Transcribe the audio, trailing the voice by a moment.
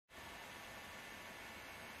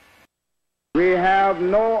We have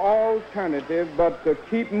no alternative but to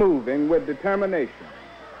keep moving with determination.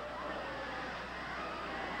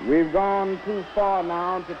 We've gone too far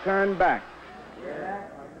now to turn back.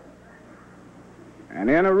 And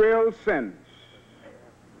in a real sense,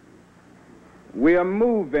 we are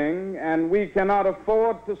moving and we cannot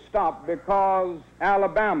afford to stop because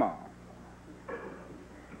Alabama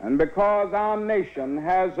and because our nation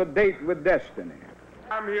has a date with destiny.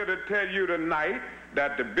 I'm here to tell you tonight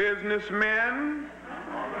that the businessmen,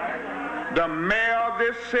 the mayor of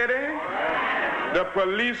this city, the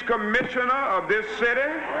police commissioner of this city,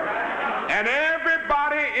 and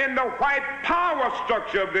everybody in the white power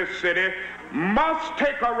structure of this city must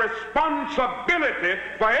take a responsibility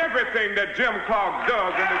for everything that Jim Clark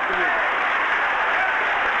does in this community.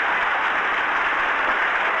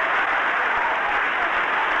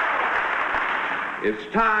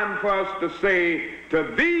 It's time for us to say to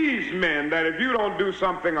these men that if you don't do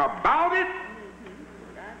something about it,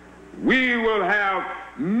 we will have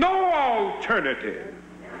no alternative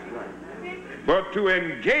but to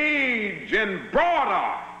engage in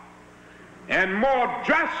broader and more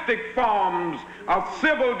drastic forms of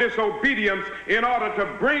civil disobedience in order to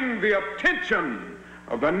bring the attention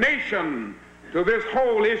of the nation to this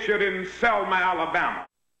whole issue in Selma, Alabama.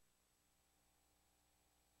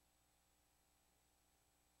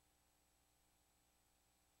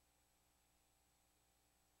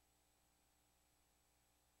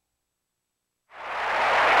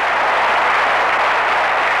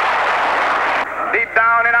 Deep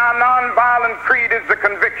down in our nonviolent creed is the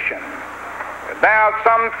conviction that there are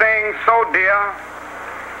some things so dear,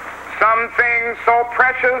 some things so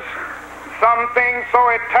precious, some things so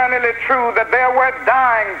eternally true that they're worth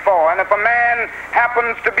dying for. And if a man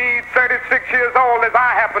happens to be 36 years old, as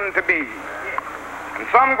I happen to be, and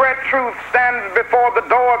some great truth stands before the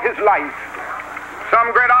door of his life,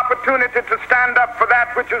 some great opportunity to stand up for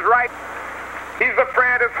that which is right, he's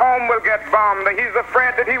afraid his home will get bombed, or he's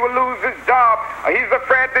afraid that he will lose his job, or he's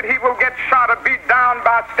afraid that he will get shot or beat down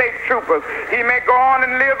by state troopers. He may go on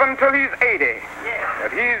and live until he's 80, but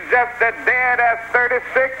he's just as dead at 36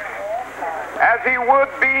 as he would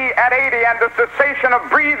be at 80, and the cessation of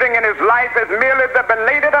breathing in his life is merely the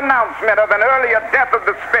belated announcement of an earlier death of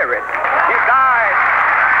the spirit. He died.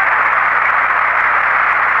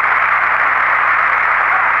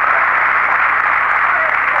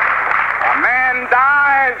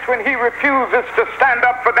 Dies when he refuses to stand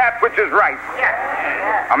up for that which is right.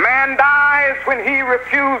 A man dies when he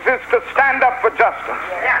refuses to stand up for justice.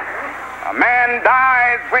 A man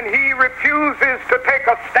dies when he refuses to take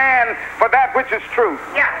a stand for that which is true.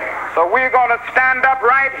 So we're going to stand up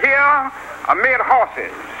right here amid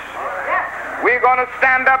horses. We're going to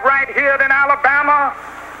stand up right here in Alabama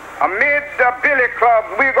amid billy clubs.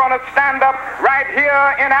 We're going to stand up right here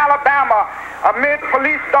in Alabama amid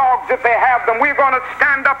police dogs if they have them. We're going to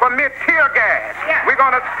stand up amid tear gas. We're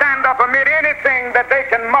going to stand up amid anything that they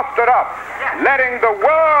can muster up, letting the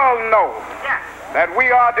world know that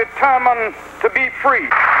we are determined to be free.